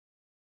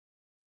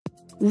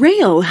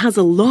Rail has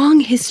a long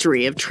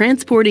history of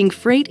transporting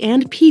freight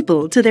and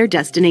people to their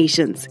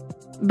destinations.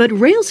 But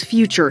rail's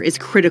future is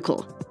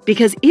critical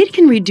because it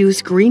can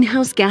reduce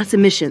greenhouse gas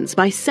emissions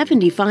by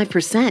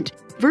 75%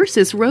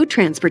 versus road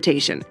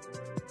transportation.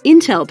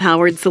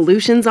 Intel-powered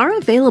solutions are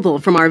available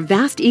from our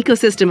vast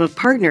ecosystem of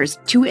partners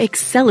to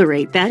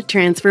accelerate that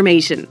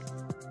transformation,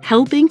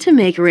 helping to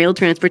make rail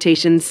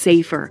transportation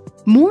safer,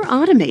 more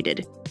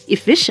automated,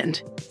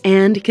 efficient,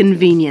 and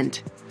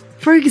convenient.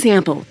 For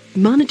example,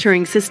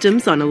 monitoring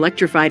systems on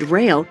electrified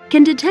rail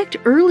can detect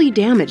early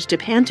damage to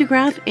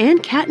pantograph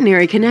and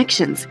catenary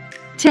connections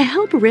to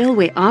help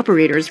railway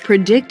operators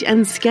predict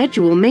and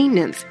schedule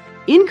maintenance,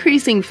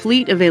 increasing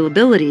fleet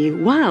availability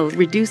while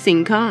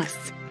reducing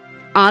costs.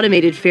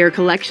 Automated fare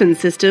collection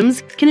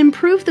systems can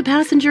improve the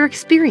passenger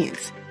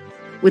experience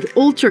with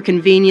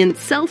ultra-convenient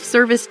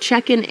self-service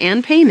check-in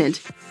and payment,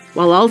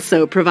 while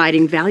also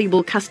providing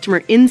valuable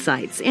customer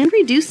insights and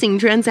reducing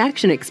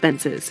transaction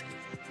expenses.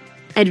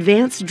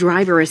 Advanced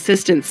driver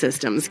assistance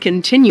systems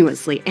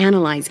continuously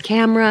analyze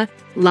camera,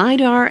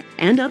 LiDAR,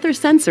 and other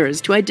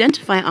sensors to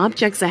identify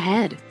objects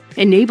ahead,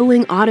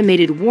 enabling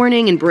automated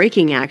warning and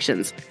braking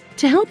actions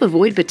to help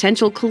avoid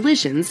potential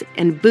collisions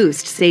and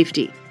boost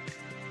safety.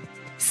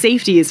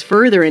 Safety is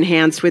further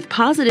enhanced with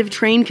positive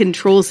train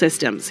control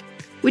systems,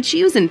 which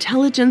use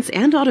intelligence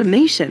and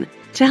automation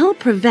to help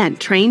prevent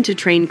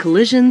train-to-train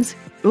collisions,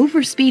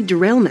 overspeed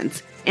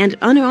derailments, and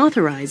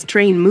unauthorized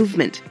train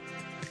movement.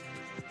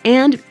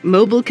 And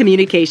mobile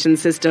communication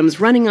systems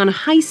running on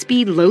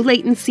high-speed,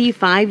 low-latency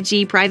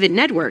 5G private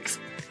networks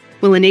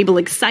will enable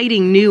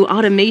exciting new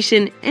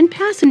automation and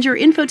passenger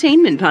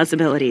infotainment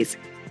possibilities.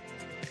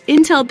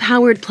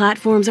 Intel-powered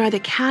platforms are the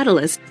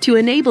catalyst to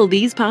enable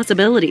these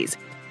possibilities,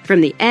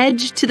 from the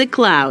edge to the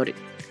cloud,